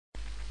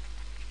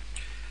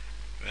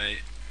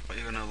Right, what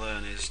you're going to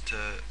learn is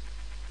to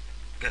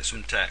get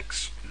some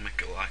text and make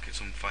it look like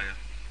it's on fire.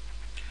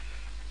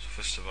 So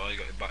first of all, you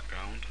got your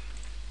background,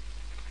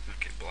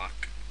 make it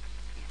black,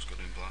 looks good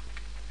in black.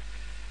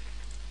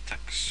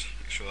 Text,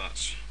 make sure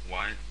that's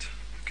white,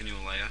 make a new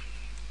layer,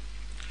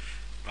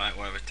 write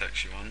whatever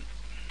text you want.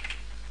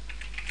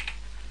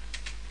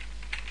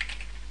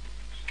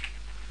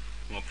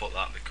 I'm going to put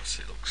that because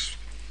it looks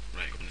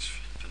right good when it's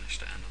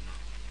finished at the end on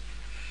that.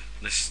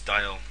 This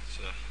style,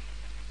 so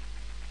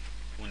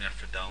one you have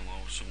to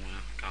download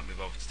somewhere, can't be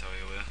bothered to tell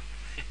you where.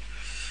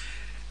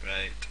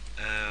 Right,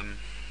 then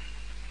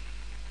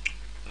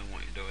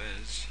what you do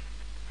is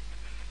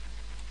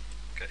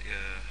get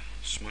your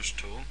smudge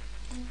tool,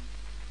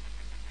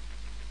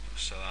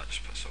 so that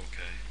just press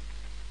OK.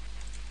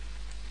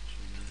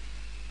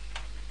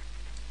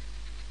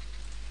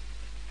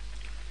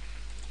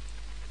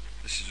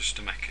 This is just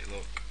to make it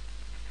look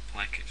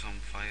like it's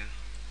on fire,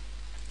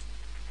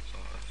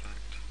 sort of effect.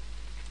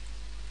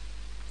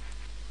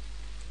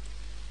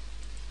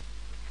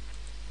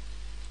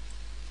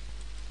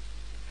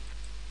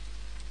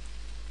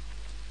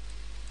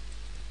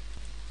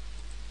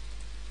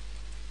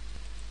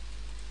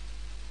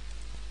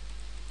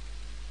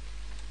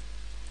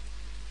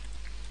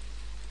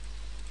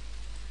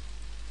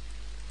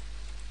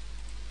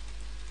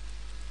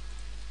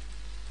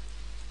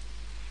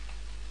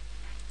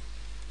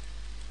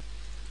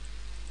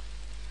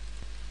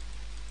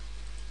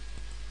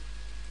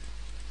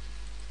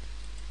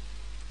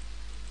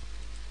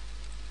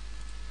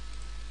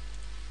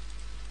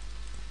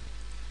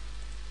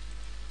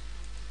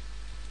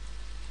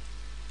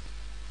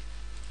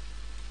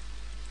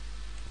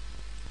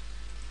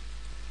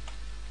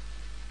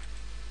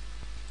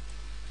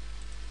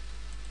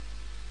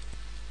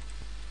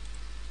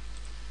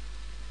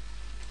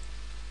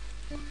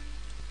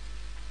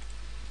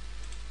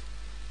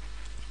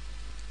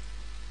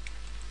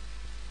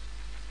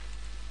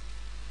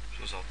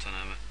 Suppose I'll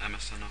turn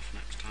MSN off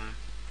next time.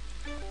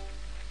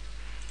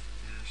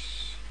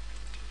 Yes.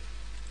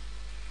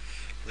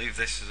 Leave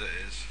this as it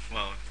is.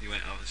 Well, you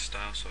won't have this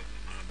style, so it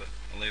doesn't matter, but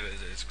I'll leave it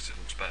as it is because it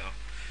looks better.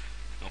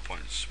 No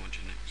point in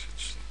smudging it, because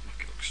it's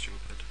make it look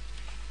stupid.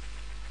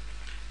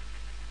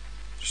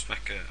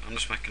 I'm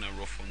just making a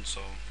rough one,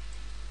 so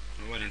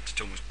I went into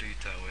too much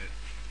detail with it.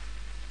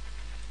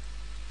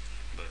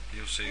 But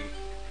you'll see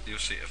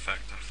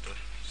effect after.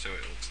 See what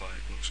it looks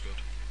like. Looks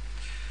good.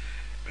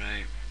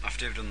 Right,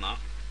 after you've done that,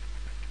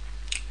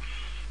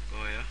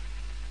 go here,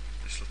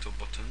 this little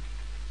button,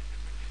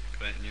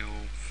 create a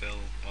new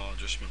fill or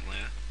adjustment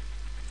layer,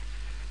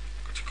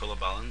 go to colour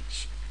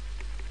balance,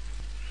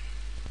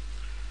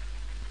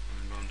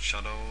 and go on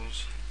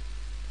shadows,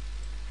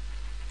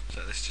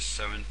 set this to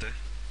 70, and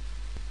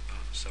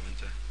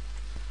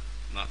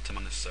that to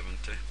minus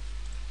 70,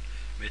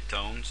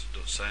 mid-tones, do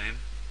the same,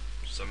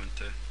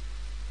 70,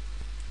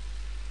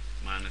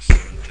 minus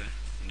 70,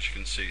 and as you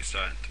can see it's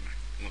starting to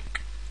look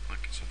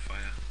like it's on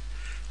fire.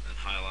 Then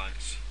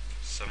highlights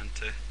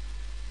 70.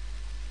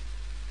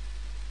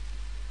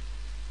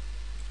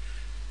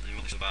 And you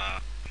want this about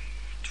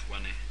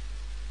 20. As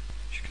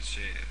you can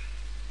see, it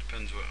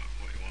depends what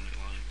you want it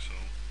like. So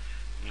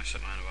I'm going to set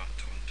mine about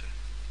 20.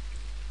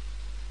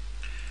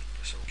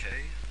 Press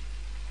OK.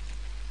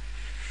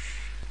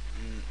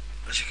 And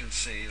as you can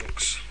see, it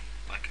looks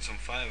like it's on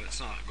fire, but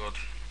it's not that good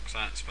because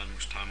I didn't spend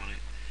much time on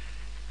it.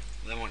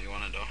 Then what you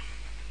want to do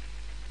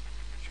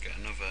is get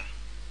another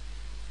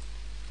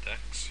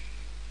text,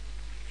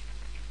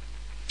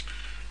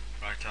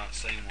 write out the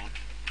same one,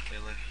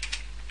 clearly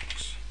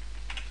looks,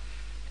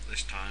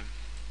 this time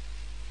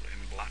put it in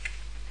black,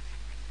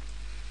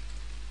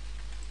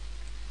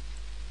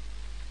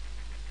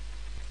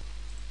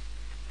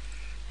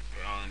 put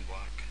it all in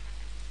black,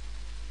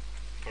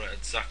 put it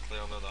exactly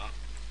over that,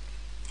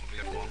 over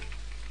the other one,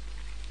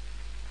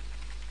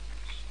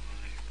 so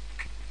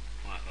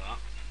like that,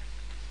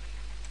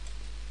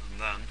 and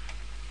then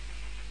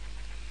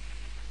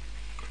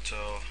go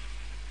to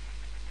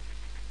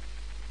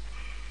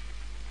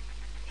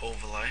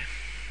overlay,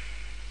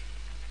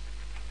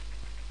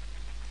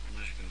 and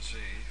as you can see,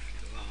 if you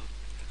do that,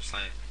 it's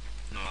like,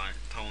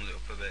 tones it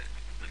up a bit,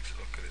 makes it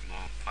look a bit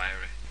more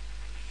fiery.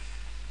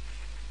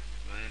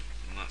 Right,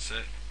 and that's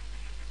it.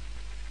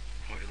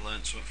 Hope you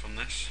learned something from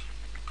this.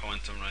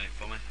 Comment and rate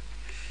for me.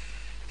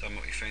 Tell me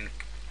what you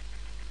think.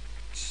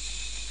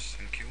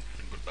 Thank you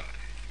and goodbye.